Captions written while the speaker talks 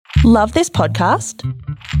Love this podcast?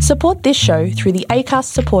 Support this show through the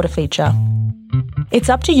Acast supporter feature. It's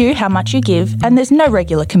up to you how much you give, and there's no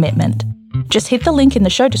regular commitment. Just hit the link in the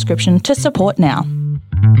show description to support now.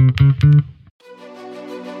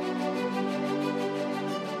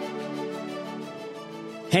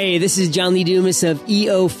 Hey, this is John Lee Dumas of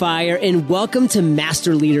EO Fire, and welcome to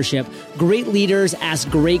Master Leadership. Great leaders ask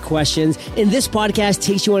great questions, and this podcast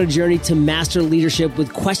takes you on a journey to master leadership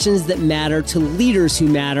with questions that matter to leaders who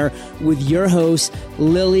matter with your host,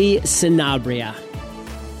 Lily Sanabria.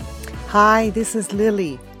 Hi, this is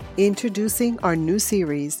Lily, introducing our new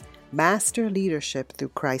series, Master Leadership Through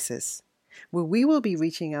Crisis, where we will be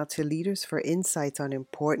reaching out to leaders for insights on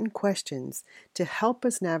important questions to help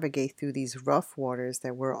us navigate through these rough waters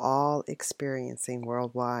that we're all experiencing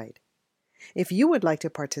worldwide. If you would like to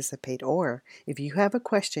participate, or if you have a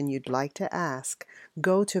question you'd like to ask,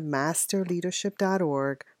 go to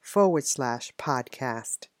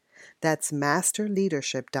masterleadership.org/podcast. That's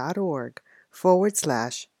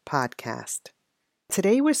masterleadership.org/podcast.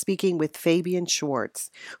 Today we're speaking with Fabian Schwartz,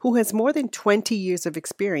 who has more than 20 years of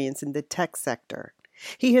experience in the tech sector.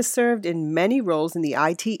 He has served in many roles in the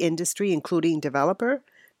IT industry, including developer,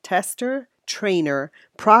 tester, trainer,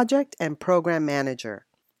 project, and program manager.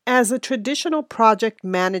 As a traditional project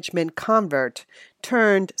management convert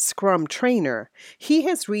turned Scrum trainer, he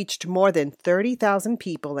has reached more than 30,000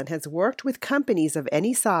 people and has worked with companies of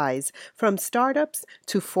any size, from startups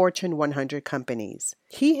to Fortune 100 companies.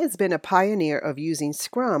 He has been a pioneer of using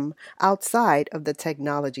Scrum outside of the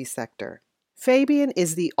technology sector. Fabian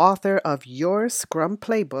is the author of Your Scrum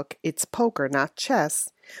Playbook, It's Poker, Not Chess,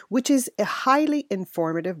 which is a highly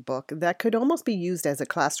informative book that could almost be used as a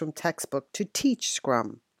classroom textbook to teach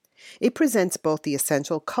Scrum. It presents both the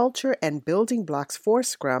essential culture and building blocks for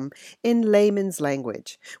Scrum in layman's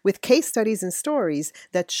language, with case studies and stories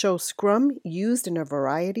that show Scrum used in a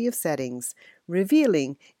variety of settings,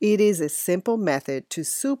 revealing it is a simple method to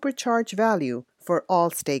supercharge value for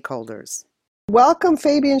all stakeholders. Welcome,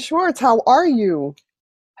 Fabian Schwartz. How are you?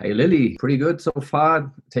 Hey, Lily. Pretty good so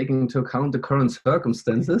far, taking into account the current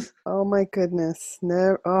circumstances. Oh, my goodness.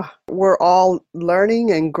 No, we're all learning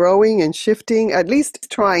and growing and shifting, at least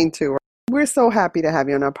trying to. We're so happy to have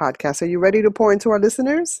you on our podcast. Are you ready to pour into our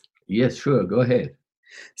listeners? Yes, sure. Go ahead.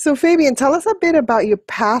 So, Fabian, tell us a bit about your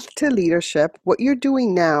path to leadership, what you're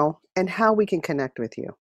doing now, and how we can connect with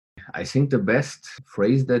you. I think the best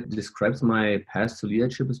phrase that describes my path to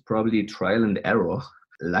leadership is probably trial and error.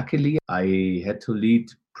 Luckily, I had to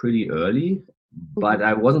lead pretty early, but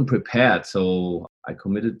I wasn't prepared. So I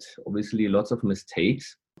committed, obviously, lots of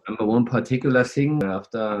mistakes. Remember one particular thing,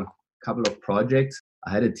 after a couple of projects,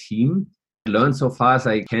 I had a team. I learned so fast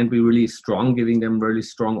I can't be really strong, giving them really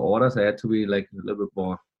strong orders. I had to be like a little bit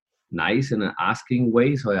more nice in an asking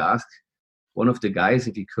way. So I asked one of the guys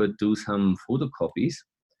if he could do some photocopies.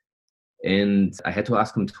 And I had to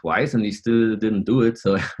ask him twice, and he still didn't do it.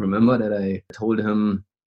 So I remember that I told him,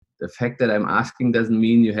 the fact that I'm asking doesn't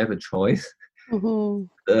mean you have a choice. Mm-hmm.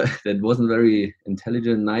 That wasn't very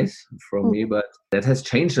intelligent, nice from me, but that has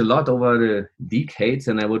changed a lot over the decades.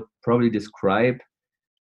 And I would probably describe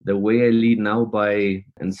the way I lead now by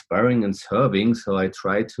inspiring and serving. So I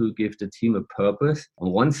try to give the team a purpose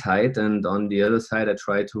on one side, and on the other side, I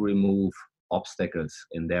try to remove obstacles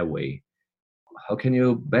in their way. How can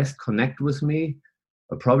you best connect with me?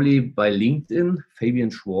 Probably by LinkedIn,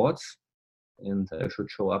 Fabian Schwartz, and I should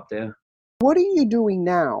show up there. What are you doing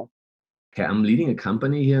now? Okay, I'm leading a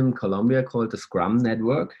company here in Colombia called the Scrum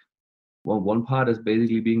Network. Well, one part is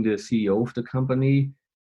basically being the CEO of the company,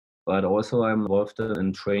 but also I'm involved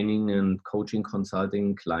in training and coaching,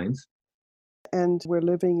 consulting clients. And we're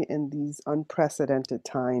living in these unprecedented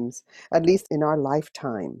times, at least in our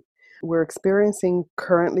lifetime. We're experiencing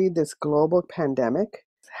currently this global pandemic.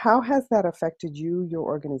 How has that affected you, your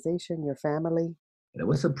organization, your family? It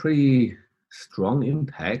was a pretty strong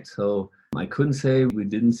impact. So I couldn't say we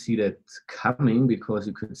didn't see that coming, because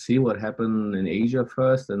you could see what happened in Asia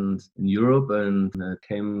first and in Europe, and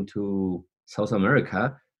came to South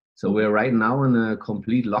America. So we're right now in a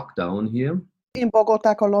complete lockdown here. In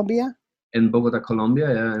Bogota, Colombia? In Bogota,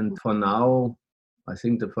 Colombia, yeah. And for now, I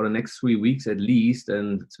think that for the next 3 weeks at least,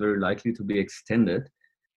 and it's very likely to be extended.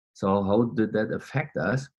 So how did that affect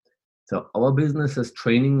us? So our business is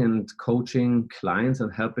training and coaching clients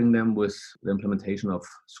and helping them with the implementation of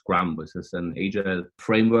Scrum, which is an agile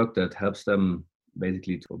framework that helps them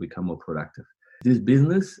basically to become more productive. This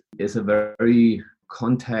business is a very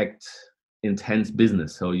contact intense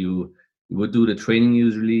business. So you would do the training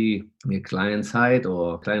usually on a client side,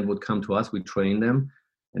 or a client would come to us, we train them.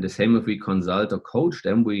 And the same if we consult or coach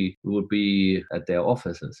them, we would be at their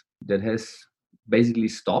offices. That has basically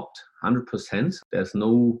stopped 100%. There's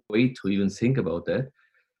no way to even think about that.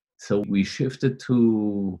 So we shifted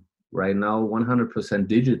to right now 100%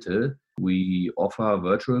 digital. We offer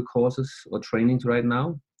virtual courses or trainings right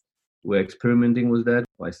now. We're experimenting with that.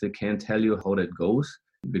 I still can't tell you how that goes,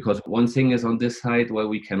 because one thing is on this side where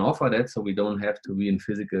we can offer that, so we don't have to be in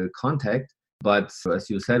physical contact. But as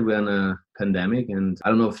you said, we're in a pandemic, and I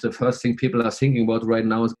don't know if the first thing people are thinking about right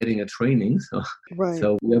now is getting a training. Right.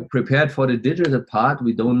 So we are prepared for the digital part.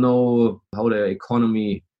 We don't know how the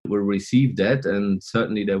economy will receive that, and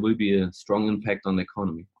certainly there will be a strong impact on the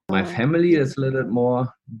economy. My family is a little bit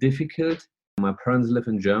more difficult. My parents live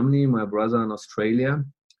in Germany, my brother in Australia.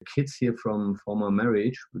 Kids here from former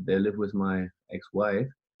marriage, they live with my ex-wife.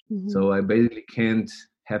 Mm-hmm. So I basically can't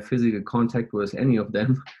have physical contact with any of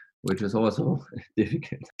them, which is also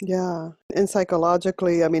difficult. Yeah. And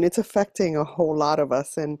psychologically, I mean, it's affecting a whole lot of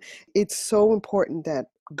us. And it's so important that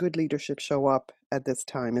good leadership show up at this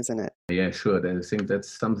time, isn't it? Yeah, sure. I think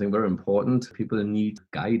that's something very important. People need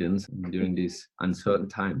guidance during these uncertain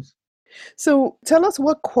times. So tell us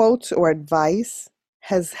what quote or advice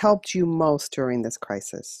has helped you most during this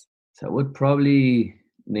crisis. So I would probably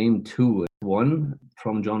name two. One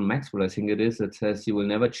from John Maxwell, I think it is, that says, "You will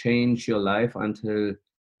never change your life until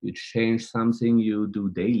you change something you do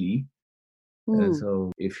daily."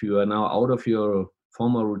 So if you are now out of your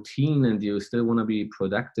former routine and you still want to be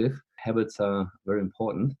productive, habits are very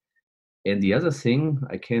important. And the other thing,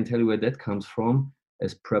 I can't tell you where that comes from,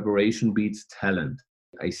 is preparation beats talent.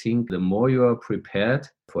 I think the more you are prepared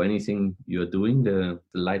for anything you're doing, the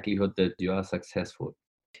likelihood that you are successful.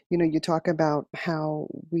 You know, you talk about how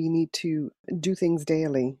we need to do things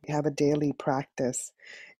daily, have a daily practice.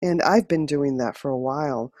 And I've been doing that for a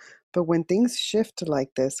while. But when things shift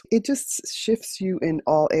like this, it just shifts you in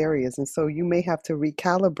all areas. And so you may have to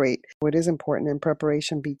recalibrate what is important, and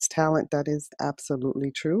preparation beats talent. That is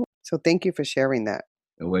absolutely true. So thank you for sharing that.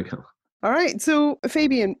 You're welcome. All right. So,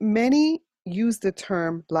 Fabian, many use the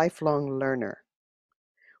term lifelong learner.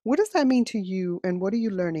 What does that mean to you, and what are you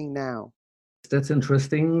learning now? That's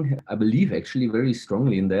interesting. I believe actually very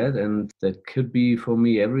strongly in that. And that could be for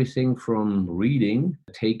me everything from reading,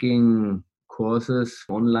 taking courses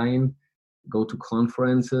online, go to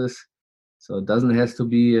conferences. So it doesn't have to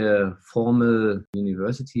be a formal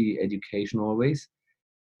university education always.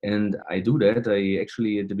 And I do that. I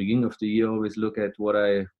actually, at the beginning of the year, always look at what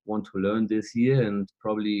I want to learn this year. And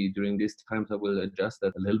probably during these times, I will adjust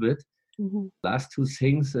that a little bit. Mm-hmm. Last two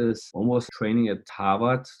things is almost training at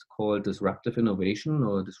Harvard called Disruptive Innovation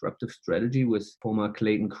or Disruptive Strategy with former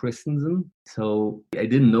Clayton Christensen. So I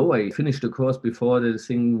didn't know I finished the course before the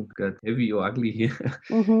thing got heavy or ugly here.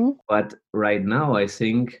 Mm-hmm. But right now, I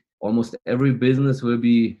think almost every business will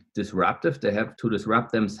be disruptive. They have to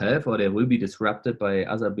disrupt themselves, or they will be disrupted by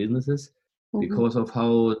other businesses because of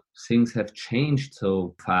how things have changed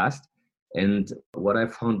so fast. And what I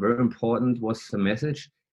found very important was the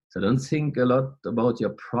message. So don't think a lot about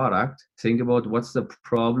your product. Think about what's the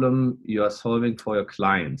problem you are solving for your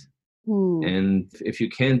client. And if you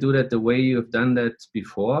can't do that the way you've done that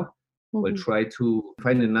before, we'll try to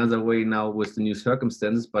find another way now with the new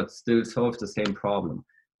circumstances, but still solve the same problem.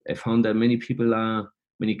 I found that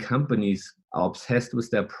many companies are obsessed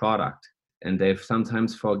with their product, and they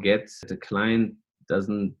sometimes forget the client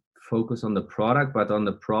doesn't focus on the product, but on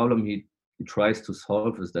the problem he tries to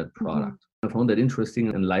solve with that product. I found that interesting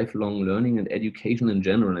in lifelong learning and education in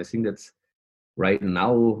general. I think that's right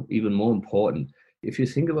now even more important. If you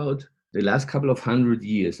think about the last couple of 100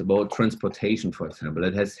 years about transportation, for example,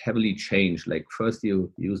 it has heavily changed. Like first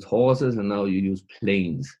you used horses and now you use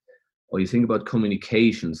planes. Or you think about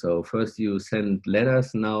communication. So first you send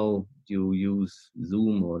letters, now you use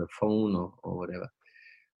Zoom or the phone or whatever.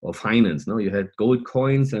 Or finance. No, you had gold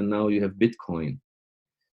coins and now you have Bitcoin.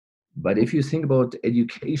 But if you think about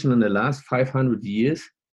education in the last 500 years,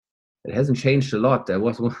 it hasn't changed a lot. There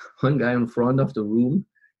was one guy in front of the room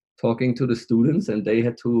talking to the students, and they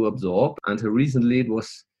had to absorb. Until recently, it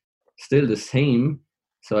was still the same.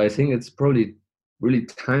 So I think it's probably really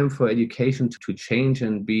time for education to change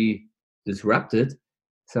and be disrupted.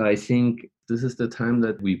 So I think this is the time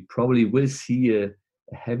that we probably will see a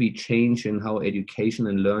heavy change in how education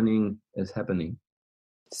and learning is happening.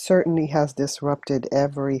 Certainly has disrupted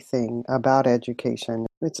everything about education.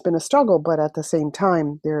 It's been a struggle, but at the same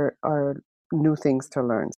time, there are new things to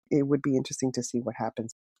learn. It would be interesting to see what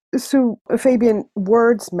happens. So, Fabian,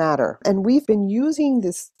 words matter. And we've been using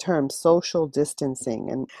this term social distancing,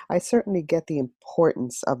 and I certainly get the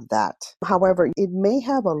importance of that. However, it may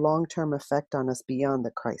have a long-term effect on us beyond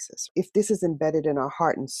the crisis. If this is embedded in our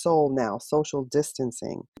heart and soul now, social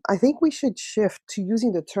distancing, I think we should shift to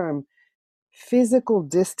using the term physical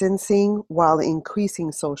distancing while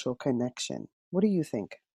increasing social connection. What do you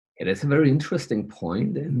think? Yeah, that's a very interesting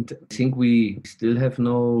point, and I think we still have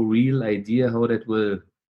no real idea how that will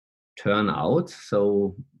turn out.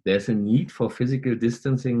 So there's a need for physical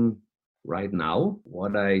distancing right now.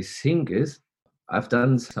 What I think is, I've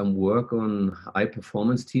done some work on high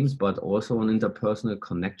performance teams, but also on interpersonal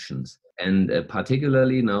connections. And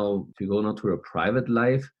particularly now, if you go now to a private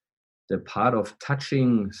life, the part of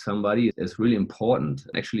touching somebody is really important.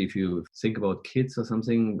 Actually, if you think about kids or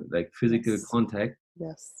something, like physical Yes. contact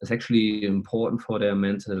Yes. is actually important for their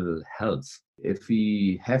mental health. If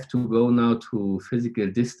we have to go now to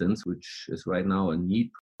physical distance, which is right now a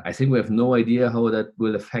need, I think we have no idea how that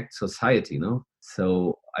will affect society, no?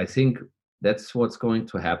 So I think that's what's going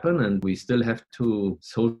to happen, and we still have to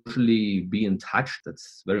socially be in touch.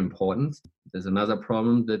 That's very important. There's another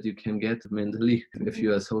problem that you can get mentally if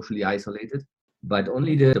you are socially isolated. But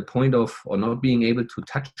only the point of or not being able to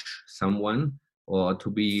touch someone or to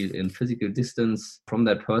be in physical distance from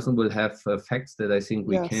that person will have effects that I think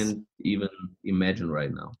we Yes. can't even imagine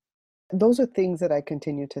right now. Those are things that I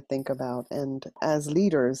continue to think about. And as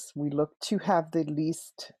leaders, we look to have the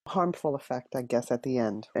least harmful effect, I guess, at the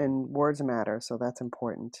end. And words matter, so that's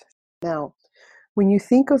important. Now, when you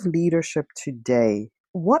think of leadership today,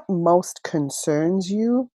 what most concerns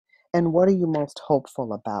you and what are you most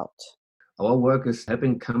hopeful about? Our work is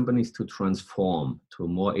helping companies to transform to a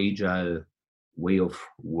more agile way of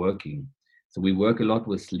working. So we work a lot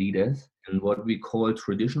with leaders, and what we call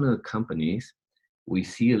traditional companies, we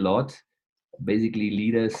see a lot basically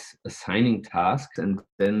leaders assigning tasks and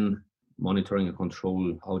then monitoring and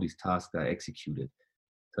control how these tasks are executed.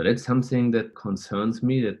 So that's something that concerns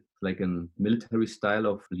me, that like a military style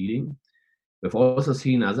of leading. We've also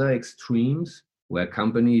seen other extremes where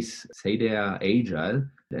companies say they are agile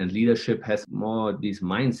and leadership has more this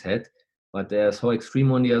mindset, but they're so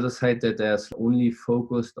extreme on the other side that they're only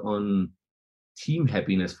focused on team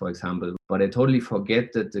happiness, for example. But I totally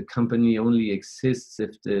forget that the company only exists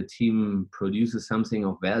if the team produces something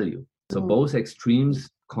of value. So both extremes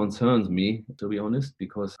concerns me, to be honest,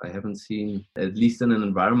 because I haven't seen, at least in an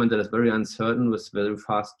environment that is very uncertain with very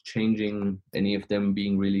fast changing, any of them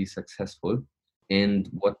being really successful. And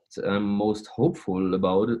what I'm most hopeful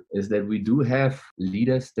about is that we do have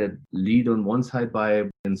leaders that lead on one side by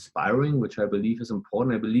inspiring, which I believe is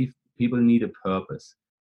important. I believe people need a purpose.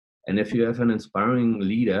 And if you have an inspiring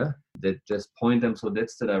leader that just point them, so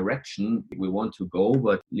that's the direction we want to go,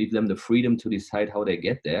 but leave them the freedom to decide how they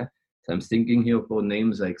get there. So I'm thinking here about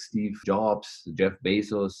names like Steve Jobs, Jeff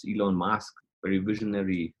Bezos, Elon Musk, very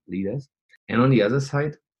visionary leaders. And on the other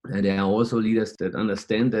side, there are also leaders that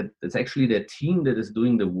understand that it's actually their team that is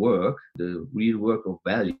doing the work, the real work of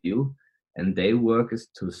value, and their work is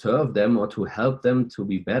to serve them or to help them to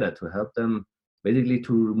be better, to help them basically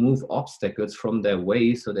to remove obstacles from their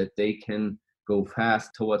way so that they can go fast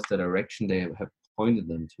towards the direction they have pointed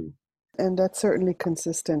them to. And that's certainly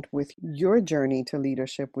consistent with your journey to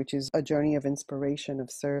leadership, which is a journey of inspiration, of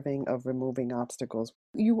serving, of removing obstacles.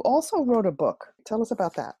 You also wrote a book. Tell us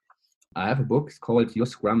about that. I have a book, it's called Your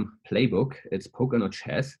Scrum Playbook. It's poker, not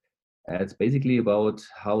chess. It's basically about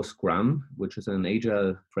how Scrum, which is an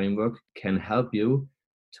agile framework, can help you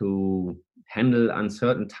to handle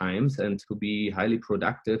uncertain times and to be highly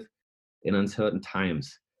productive in uncertain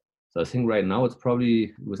times. So I think right now it's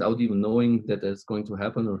probably, without even knowing that it's going to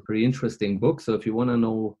happen, a pretty interesting book. So if you want to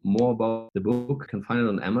know more about the book, you can find it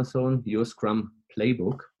on Amazon, Your Scrum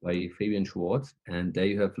Playbook by Fabian Schwartz. And there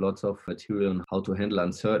you have lots of material on how to handle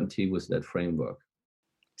uncertainty with that framework.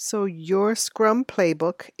 So Your Scrum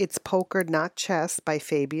Playbook, It's Poker, Not Chess by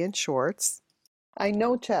Fabian Schwartz. I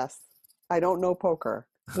know chess. I don't know poker.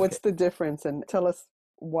 What's the difference? And tell us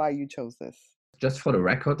why you chose this. Just for the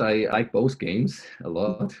record, I like both games a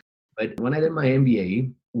lot. But when I did my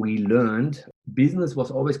MBA, we learned business was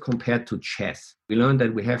always compared to chess. We learned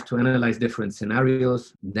that we have to analyze different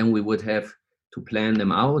scenarios. Then we would have to plan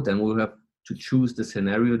them out, and we'll have to choose the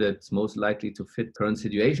scenario that's most likely to fit current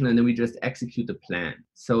situation. And then we just execute the plan.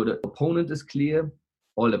 So the opponent is clear,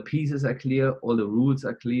 all the pieces are clear, all the rules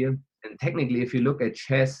are clear. And technically, if you look at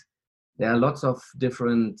chess, there are lots of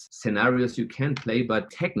different scenarios you can play, but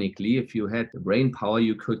technically, if you had the brain power,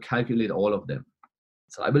 you could calculate all of them.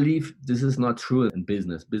 So I believe this is not true in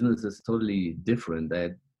business. Business is totally different,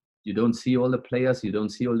 that you don't see all the players, you don't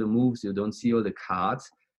see all the moves, you don't see all the cards.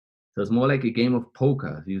 So it's more like a game of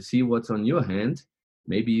poker. You see what's on your hand.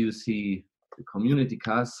 Maybe you see the community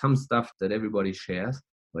cards, some stuff that everybody shares,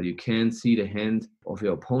 but you can't see the hand of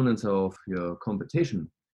your opponents or of your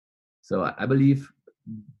competition. So I believe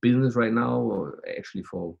business right now, or actually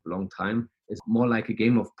for a long time, It's more like a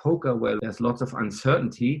game of poker where there's lots of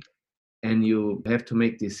uncertainty and you have to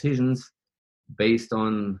make decisions based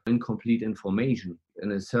on incomplete information.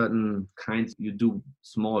 In a certain kind, you do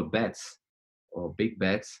small bets or big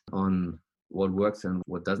bets on what works and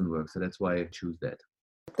what doesn't work. So that's why I choose that.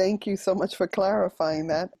 Thank you so much for clarifying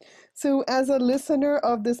that. So as a listener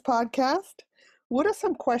of this podcast, what are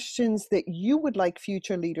some questions that you would like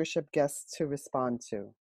future leadership guests to respond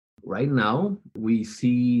to? Right now, we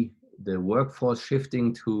see the workforce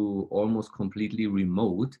shifting to almost completely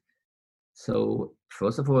remote. So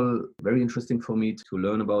first of all, very interesting for me to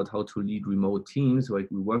learn about how to lead remote teams. Like,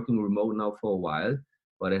 we're working remote now for a while,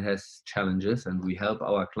 but it has challenges and we help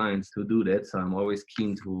our clients to do that. So I'm always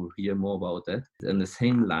keen to hear more about that. In the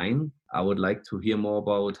same line, I would like to hear more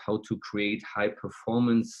about how to create high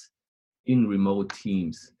performance in remote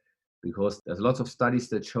teams, because there's lots of studies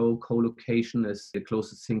that show co-location is the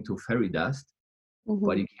closest thing to fairy dust,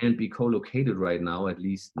 but you can't be co-located right now, at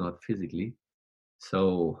least not physically.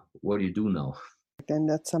 So what do you do now? And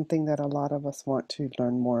that's something that a lot of us want to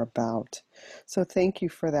learn more about. So thank you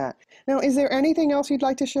for that. Now, is there anything else you'd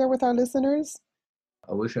like to share with our listeners?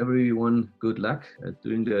 I wish everyone good luck at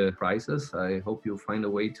doing the crisis. I hope you find a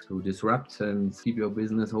way to disrupt and keep your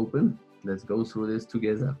business open. Let's go through this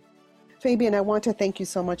together. Fabian, I want to thank you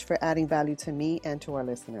so much for adding value to me and to our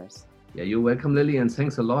listeners. Yeah, you're welcome, Lily, and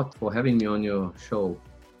thanks a lot for having me on your show.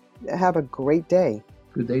 Have a great day.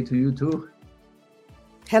 Good day to you too.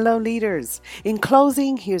 Hello, leaders. In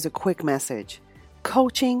closing, here's a quick message.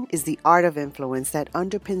 Coaching is the art of influence that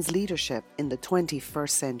underpins leadership in the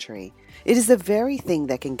 21st century. It is the very thing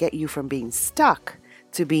that can get you from being stuck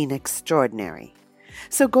to being extraordinary.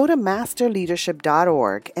 So go to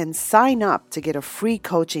masterleadership.org and sign up to get a free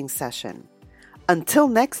coaching session. Until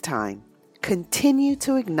next time, continue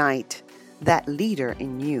to ignite that leader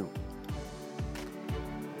in you.